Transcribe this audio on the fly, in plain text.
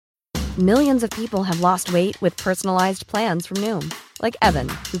Millions of people have lost weight with personalized plans from Noom. Like Evan,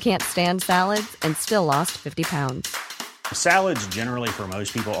 who can't stand salads and still lost 50 pounds. Salads generally for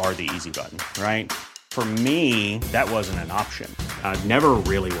most people are the easy button, right? For me, that wasn't an option. I never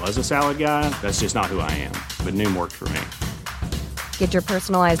really was a salad guy. That's just not who I am. But Noom worked for me. Get your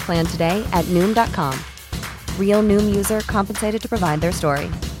personalized plan today at Noom.com. Real Noom user compensated to provide their story.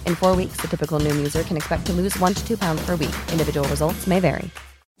 In 4 weeks, the typical Noom user can expect to lose 1 to 2 pounds per week. Individual results may vary.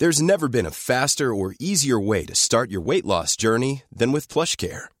 There's never been a faster or easier way to start your weight loss journey than with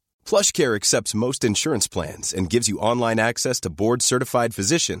PlushCare. PlushCare accepts most insurance plans and gives you online access to board-certified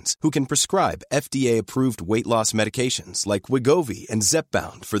physicians who can prescribe FDA-approved weight loss medications like Wegovy and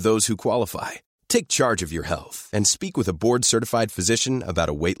Zepbound for those who qualify. Take charge of your health and speak with a board-certified physician about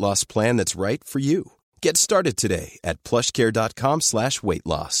a weight loss plan that's right for you. Get started today at plushcare.com/weight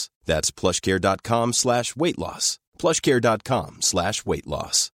loss. That's plushcare.com/weight loss. plushcare.com/weight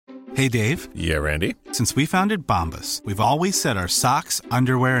loss. Hey, Dave. Yeah, Randy. Since we founded Bombas, we've always said our socks,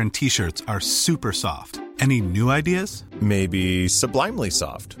 underwear, and T-shirts are super soft. Any new ideas? Maybe sublimely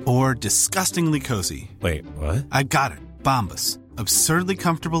soft. Or disgustingly cozy. Wait, what? I got it. Bombas. Absurdly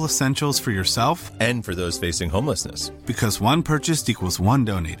comfortable essentials for yourself and for those facing homelessness. Because one purchased equals one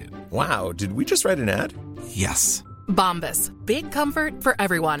donated. Wow, did we just write an ad? Yes. Bombas. Big comfort for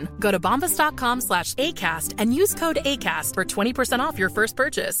everyone. Go to bombas.com/ACAST and use code ACAST for 20% off your first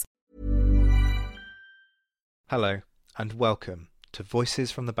purchase. Hello, and welcome to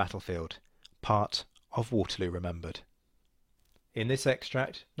Voices from the Battlefield, part of Waterloo Remembered. In this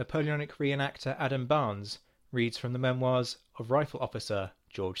extract, Napoleonic reenactor Adam Barnes reads from the memoirs of Rifle Officer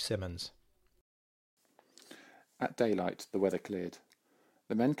George Simmons. At daylight, the weather cleared.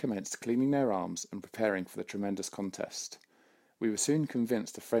 The men commenced cleaning their arms and preparing for the tremendous contest. We were soon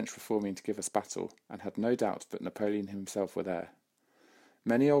convinced the French were forming to give us battle, and had no doubt that Napoleon himself were there.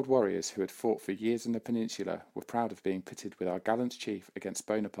 Many old warriors who had fought for years in the peninsula were proud of being pitted with our gallant chief against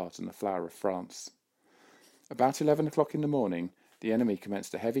Bonaparte and the flower of France. About 11 o'clock in the morning, the enemy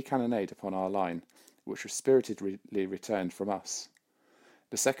commenced a heavy cannonade upon our line, which was spiritedly returned from us.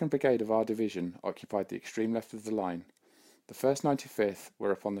 The 2nd Brigade of our division occupied the extreme left of the line. The 1st 95th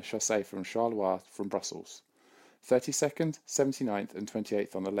were upon the chaussee from Charleroi from Brussels. 32nd, 79th and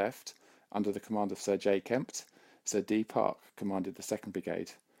 28th on the left, under the command of Sir J. Kempt. Sir D. Park commanded the 2nd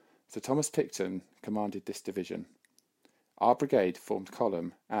Brigade. Sir Thomas Picton commanded this division. Our brigade formed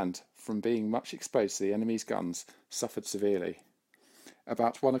column and, from being much exposed to the enemy's guns, suffered severely.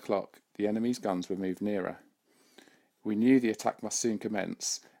 About 1 o'clock, the enemy's guns were moved nearer. We knew the attack must soon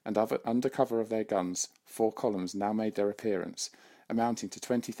commence, and under cover of their guns, 4 columns now made their appearance, amounting to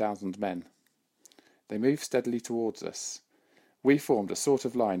 20,000 men. They moved steadily towards us. We formed a sort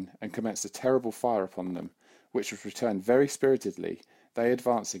of line and commenced a terrible fire upon them, which was returned very spiritedly, they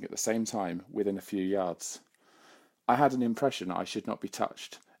advancing at the same time within a few yards. I had an impression I should not be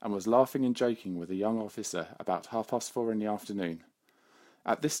touched, and was laughing and joking with a young officer about 4:30 in the afternoon.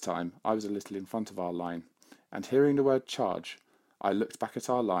 At this time I was a little in front of our line, and hearing the word charge, I looked back at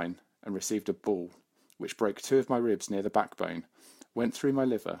our line and received a ball, which broke 2 of my ribs near the backbone, went through my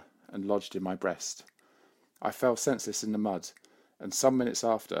liver, and lodged in my breast. I fell senseless in the mud, and some minutes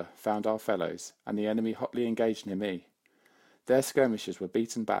after found our fellows and the enemy hotly engaged near me. Their skirmishers were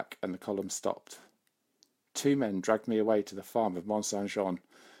beaten back and the column stopped. 2 men dragged me away to the farm of Mont Saint-Jean,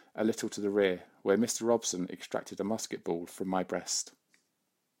 a little to the rear, where Mr. Robson extracted a musket ball from my breast.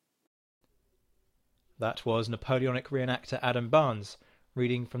 That was Napoleonic reenactor Adam Barnes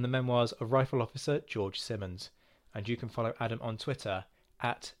reading from the memoirs of Rifle Officer George Simmons, and you can follow Adam on Twitter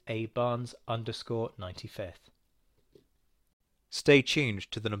at @abarnes_95th. Stay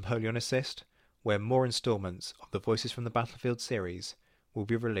tuned to the Napoleon Assist, where more instalments of the Voices from the Battlefield series will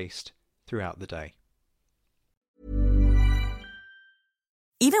be released throughout the day.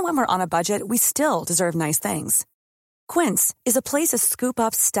 Even when we're on a budget, we still deserve nice things. Quince is a place to scoop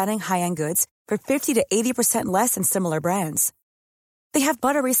up stunning high-end goods for 50 to 80% less than similar brands. They have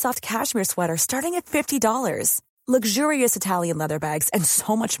buttery soft cashmere sweaters starting at $50, luxurious Italian leather bags, and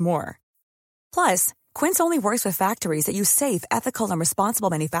so much more. Plus, Quince only works with factories that use safe, ethical, and responsible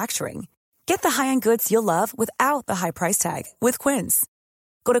manufacturing. Get the high-end goods you'll love without the high price tag with Quince.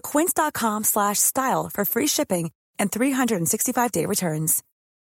 Go to quince.com/style for free shipping and 365-day returns.